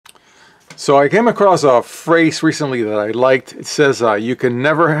So I came across a phrase recently that I liked. It says, you can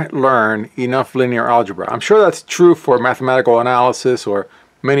never learn enough linear algebra. I'm sure that's true for mathematical analysis or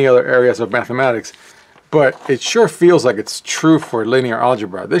many other areas of mathematics, but it sure feels like it's true for linear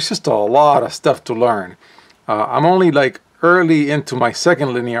algebra. There's just a lot of stuff to learn. I'm only like early into my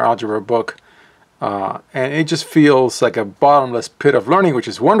second linear algebra book, and it just feels like a bottomless pit of learning, which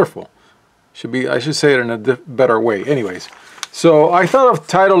is wonderful. I should say it in a better way. Anyways. So I thought of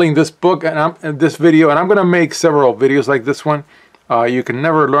titling this book and this video, and I'm going to make several videos like this one. You can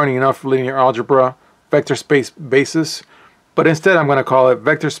never learn enough linear algebra, vector space basis, but instead I'm going to call it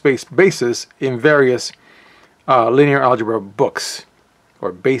vector space basis in various linear algebra books,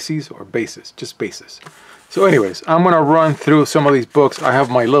 or bases, just basis. So anyways, I'm going to run through some of these books. I have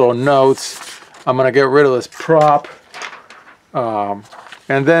my little notes. I'm going to get rid of this prop, and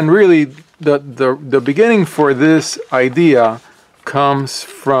then really the beginning for this idea comes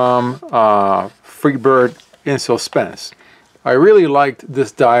from Freebird in Suspense. I really liked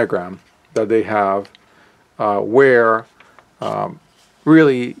this diagram that they have where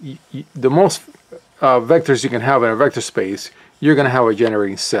really the most vectors you can have in a vector space, you're going to have a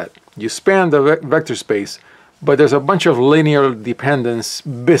generating set. You span the vector space, but there's a bunch of linear dependence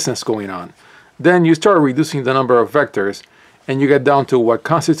business going on. Then you start reducing the number of vectors, and you get down to what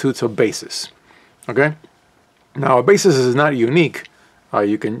constitutes a basis. Okay? Now, a basis is not unique.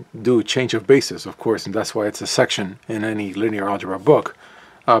 You can do change of basis, of course, and that's why it's a section in any linear algebra book.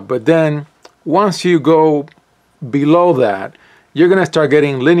 But then, once you go below that, you're going to start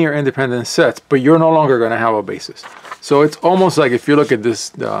getting linear independent sets, but you're no longer going to have a basis. So it's almost like if you look at this,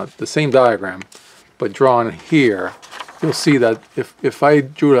 the same diagram, but drawn here, you'll see that if I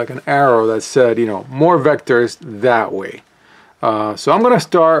drew like an arrow that said, you know, more vectors that way. So I'm going to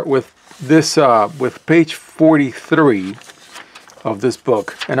start with this, with page 43 of this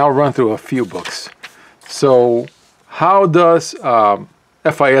book, and I'll run through a few books. So how does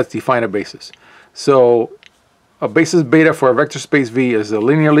FIS define a basis? So a basis beta for a vector space V is a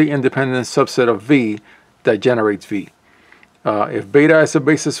linearly independent subset of V that generates V. If beta is a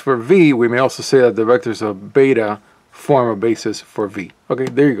basis for V, we may also say that the vectors of beta form a basis for V. Okay,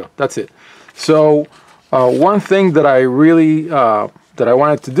 there you go. That's it. So one thing that I really that I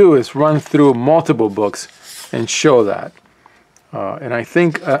wanted to do is run through multiple books and show that. And I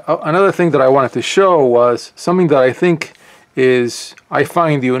think another thing that I wanted to show was something that I think I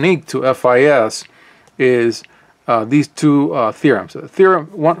find unique to FIS is these two theorems.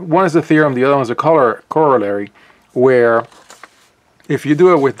 One is a theorem, the other one is a corollary, where if you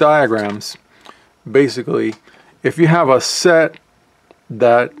do it with diagrams, basically, if you have a set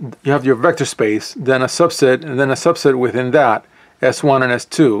that you have your vector space, then a subset, and then a subset within that, S1 and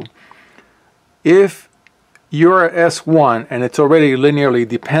S2. If you're at S1 and it's already linearly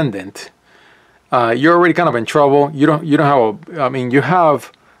dependent, you're already kind of in trouble. You don't have I mean, you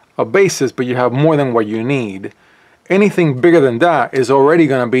have a basis, but you have more than what you need. Anything bigger than that is already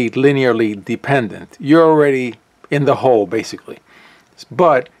going to be linearly dependent. You're already in the hole, basically.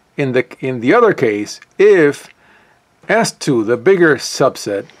 But in the other case, if S2, the bigger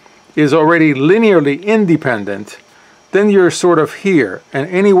subset, is already linearly independent, then you're sort of here, and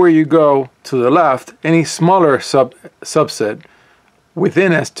anywhere you go to the left, any smaller subset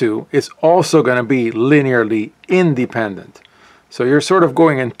within S2 is also going to be linearly independent. So you're sort of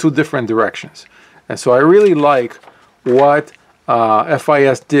going in two different directions. And so I really like what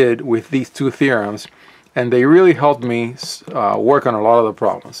FIS did with these two theorems, and they really helped me work on a lot of the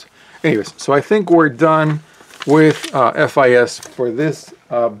problems. Anyways, so I think we're done with FIS for this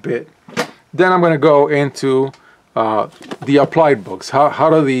bit. Then I'm going to go into the applied books. How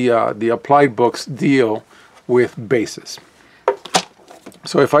do the applied books deal with basis?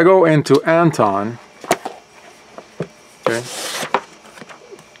 So if I go into Anton, okay,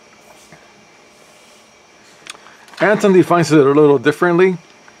 Anton defines it a little differently.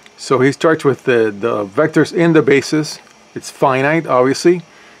 So he starts with the vectors in the basis. It's finite, obviously,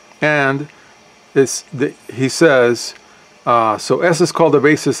 and he says, so S is called the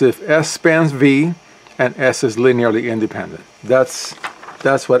basis if S spans V and S is linearly independent. That's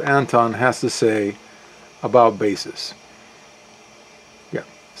what Anton has to say about basis. Yeah.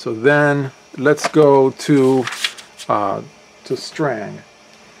 So then let's go to Strang,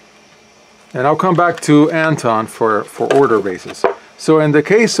 and I'll come back to Anton for order basis. So in the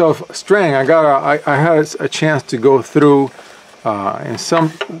case of Strang, I had a chance to go through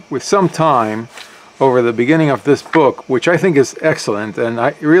with some time over the beginning of this book, which I think is excellent, and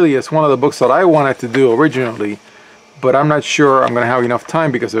really it's one of the books that I wanted to do originally, but I'm not sure I'm going to have enough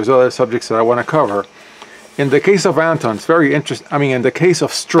time because there's other subjects that I want to cover. In the case of Anton, it's very interesting. I mean, in the case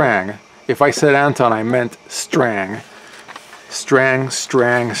of Strang, If I said Anton, I meant Strang. Strang.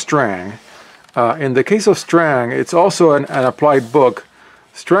 In the case of Strang, it's also an applied book.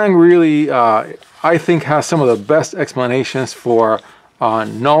 Strang really, I think, has some of the best explanations for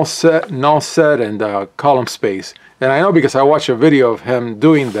null set, and column space. And I know because I watched a video of him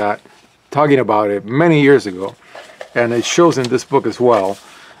doing that, talking about it many years ago, and it shows in this book as well.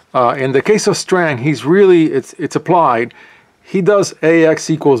 In the case of Strang, he's really, it's applied. He does AX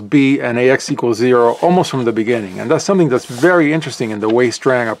equals B and AX equals 0 almost from the beginning. And that's something that's very interesting in the way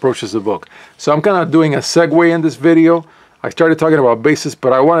Strang approaches the book. So I'm kind of doing a segue in this video. I started talking about basis,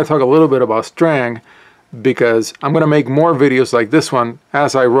 but I want to talk a little bit about Strang because I'm going to make more videos like this one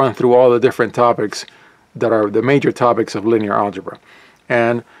as I run through all the different topics that are the major topics of linear algebra.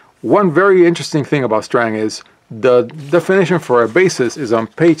 And one very interesting thing about Strang is the definition for a basis is on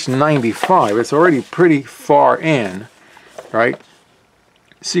page 95. It's already pretty far in. Right?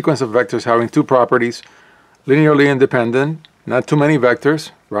 Sequence of vectors having two properties, linearly independent, not too many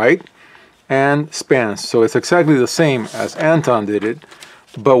vectors, right? And spans. So it's exactly the same as Anton did it.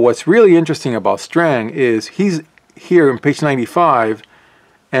 But what's really interesting about Strang is he's here in page 95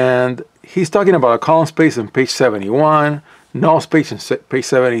 and he's talking about a column space on page 71, null space on page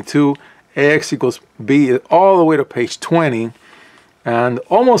 72, AX equals B all the way to page 20, and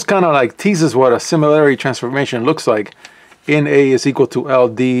almost kind of like teases what a similarity transformation looks like in A is equal to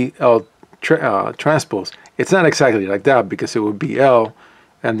LD, transpose. It's not exactly like that because it would be L,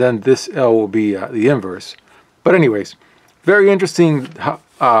 and then this L will be the inverse. But anyways, very interesting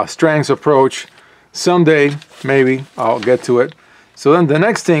Strang's approach. Someday, maybe, I'll get to it. So then the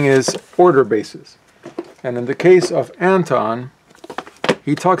next thing is order basis. And in the case of Anton,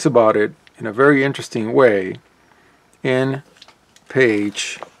 he talks about it in a very interesting way in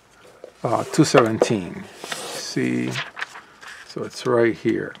page 217. See? So it's right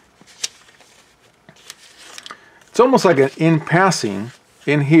here. It's almost like an in passing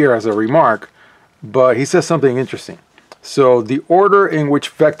in here as a remark, but he says something interesting. So the order in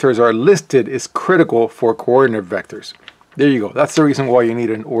which vectors are listed is critical for coordinate vectors. There you go. That's the reason why you need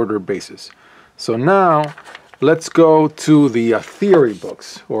an order basis. So now let's go to the theory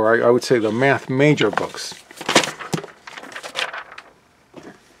books, or I would say the math major books.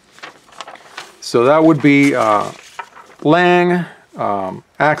 So that would be Lang,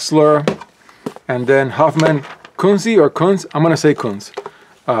 Axler, and then Hoffman, Kunze or Kunze? I'm going to say Kunze.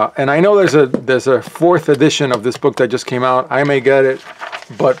 And I know there's a fourth edition of this book that just came out. I may get it,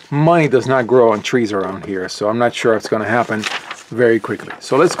 but money does not grow on trees around here, so I'm not sure it's going to happen very quickly.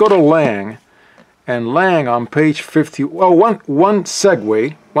 So let's go to Lang. And Lang on page 50. Well, one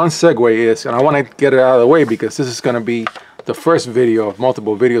segue is, and I want to get it out of the way because this is going to be the first video of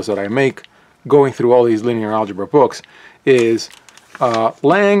multiple videos that I make going through all these linear algebra books, is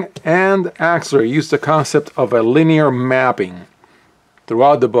Lang and Axler use the concept of a linear mapping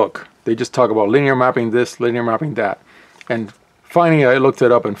throughout the book. They just talk about linear mapping this, linear mapping that. And finally, I looked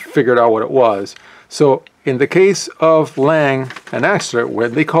it up and figured out what it was. So in the case of Lang and Axler,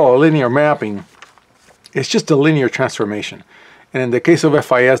 what they call a linear mapping, it's just a linear transformation. And in the case of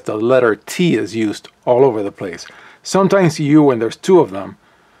FIS, the letter T is used all over the place. Sometimes U when there's two of them,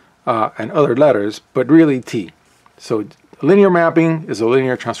 and other letters, but really T. So linear mapping is a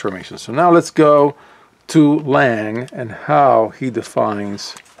linear transformation. So now let's go to Lang and how he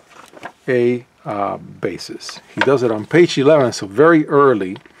defines a basis. He does it on page 11, so very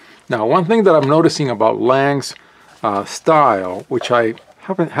early. Now, one thing that I'm noticing about Lang's style, which I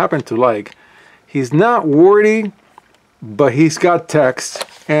happen to like, he's not wordy, but he's got text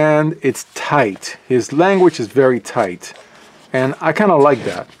and it's tight. His language is very tight, and I kind of like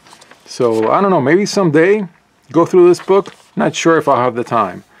that. So I don't know, maybe someday go through this book. Not sure if I'll have the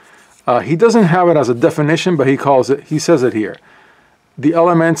time. He doesn't have it as a definition, but he says it here. The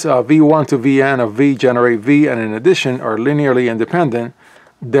elements V1 to Vn of V generate V, and in addition are linearly independent.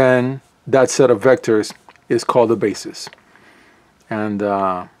 Then that set of vectors is called a basis. And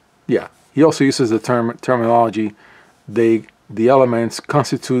yeah, he also uses the terminology. The elements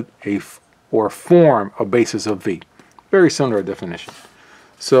constitute or form a basis of V. Very similar definition.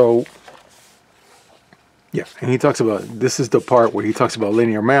 So yeah, and he talks about, this is the part where he talks about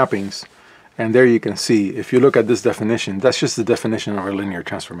linear mappings, and there you can see, if you look at this definition, that's just the definition of a linear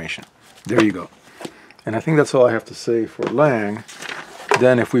transformation. There you go. And I think that's all I have to say for Lang.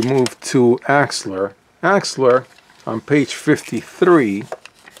 Then if we move to Axler, Axler on page 53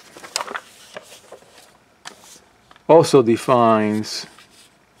 also defines,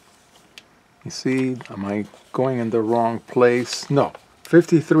 you see, am I going in the wrong place? No.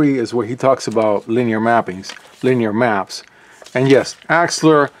 53 is where he talks about linear mappings, linear maps. And yes,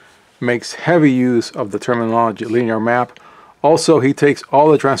 Axler makes heavy use of the terminology linear map. Also, he takes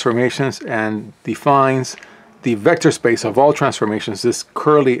all the transformations and defines the vector space of all transformations, this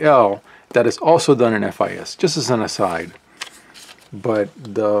curly L, that is also done in FIS, just as an aside. But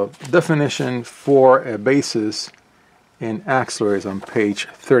the definition for a basis in Axler is on page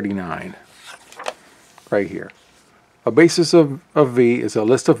 39, right here. A basis of V is a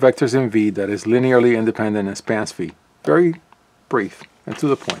list of vectors in V that is linearly independent and spans V. Very brief and to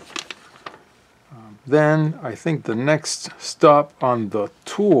the point. Then I think the next stop on the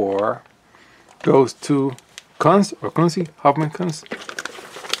tour goes to Kunze or Kunze, Hoffman, Kunze.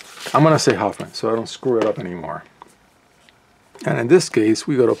 I'm going to say Hoffman so I don't screw it up anymore. And in this case,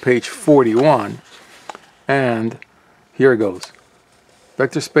 we go to page 41, and here it goes.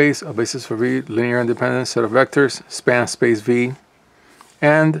 Vector space, a basis for V, linear independent set of vectors, span space V,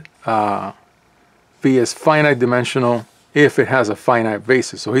 and V is finite dimensional if it has a finite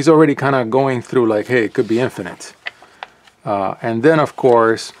basis. So he's already kind of going through like, hey, it could be infinite. And then, of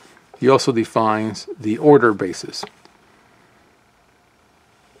course, he also defines the order basis.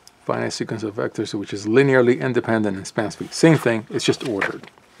 Finite sequence of vectors which is linearly independent and spans V. Same thing, it's just ordered.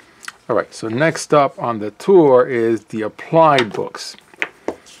 All right, so next up on the tour is the applied books.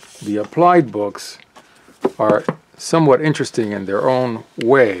 The applied books are somewhat interesting in their own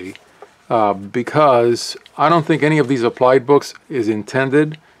way because I don't think any of these applied books is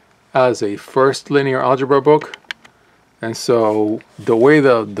intended as a first linear algebra book. And so the way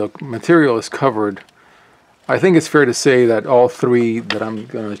the material is covered, I think it's fair to say that all three that I'm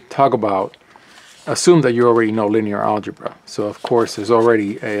going to talk about assume that you already know linear algebra. So of course there's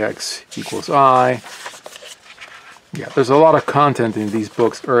already AX equals I. Yeah, there's a lot of content in these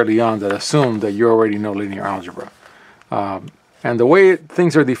books early on that assume that you already know linear algebra. And the way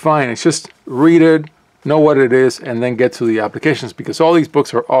things are defined is just read it, know what it is, and then get to the applications, because all these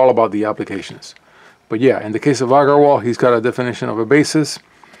books are all about the applications. But yeah, in the case of Agarwal, he's got a definition of a basis,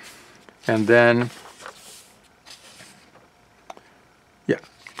 and then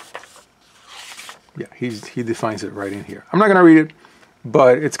he defines it right in here. I'm not going to read it,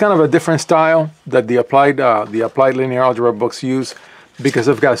 but it's kind of a different style that the applied linear algebra books use, because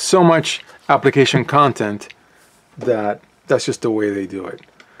they've got so much application content that that's just the way they do it.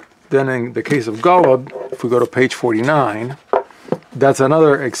 Then in the case of Golub, if we go to page 49, that's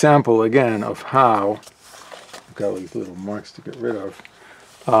another example again of how, I've got all these little marks to get rid of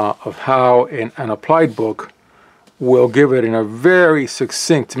how an applied book will give it in a very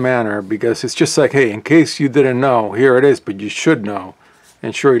succinct manner, because it's just like, hey, in case you didn't know, here it is, but you should know.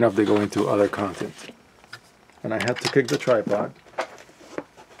 And sure enough, they go into other content. And I had to kick the tripod.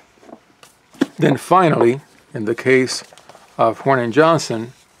 Then finally, in the case of Horn and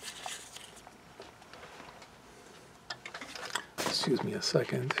Johnson, excuse me a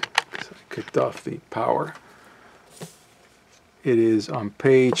second, because I kicked off the power. It is on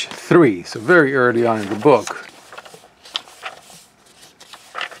page 3, so very early on in the book.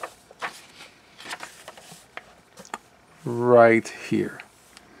 Right here.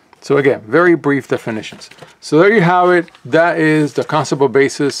 So again, very brief definitions. So there you have it. That is the concept of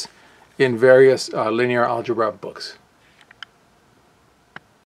basis in various linear algebra books.